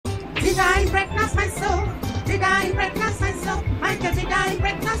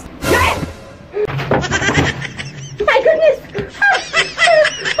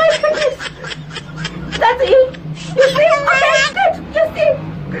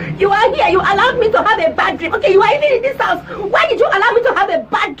You are here. You allowed me to have a bad dream. Okay, you are even in this house. Why did you allow me to have a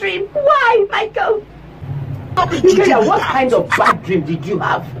bad dream? Why, Michael? Nikela, what kind of bad dream did you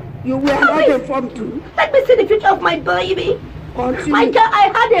have? You were not informed too. Let me see the future of my baby. Continue. Michael,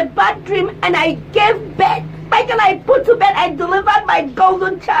 I had a bad dream and I gave birth. Michael, I put to bed, I delivered my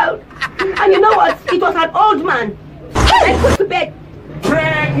golden child. And you know what? It was an old man. I put to bed.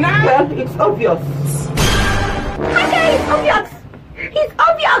 Pregnant? Well, it's obvious. Okay, it's obvious. It's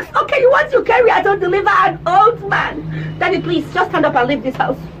obvious. Okay, you want to carry out or deliver an old man. Daddy, please, just stand up and leave this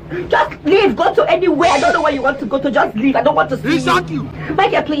house. Just leave. Go to anywhere. I don't know where you want to go to. Just leave. I don't want to see you.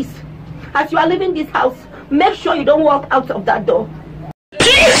 Michael, please. As you are leaving this house, make sure you don't walk out of that door.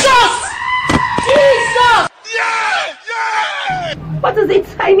 Jesus! Jesus! Yeah! Yeah! What is it?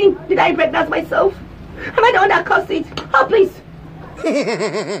 I mean, did I impregnate myself? Am I the one that caused it? Oh, please.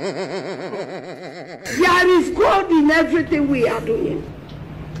 There is God in everything we are doing.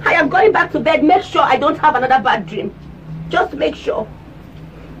 I am going back to bed. Make sure I don't have another bad dream. Just make sure.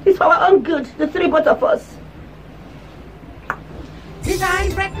 It's for our own good, the three both of us. Did I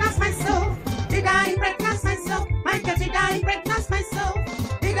impregnate myself? Did I impregnate myself? Michael, did I impregnate myself?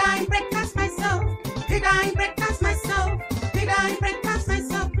 Did I impregnate myself? Did I impregnate myself? Did I impregnate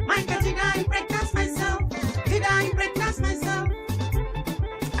myself? Michael, did I impregnate myself? Did I impregnate myself?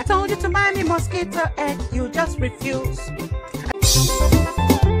 I told you to buy me mosquito egg, you just refuse.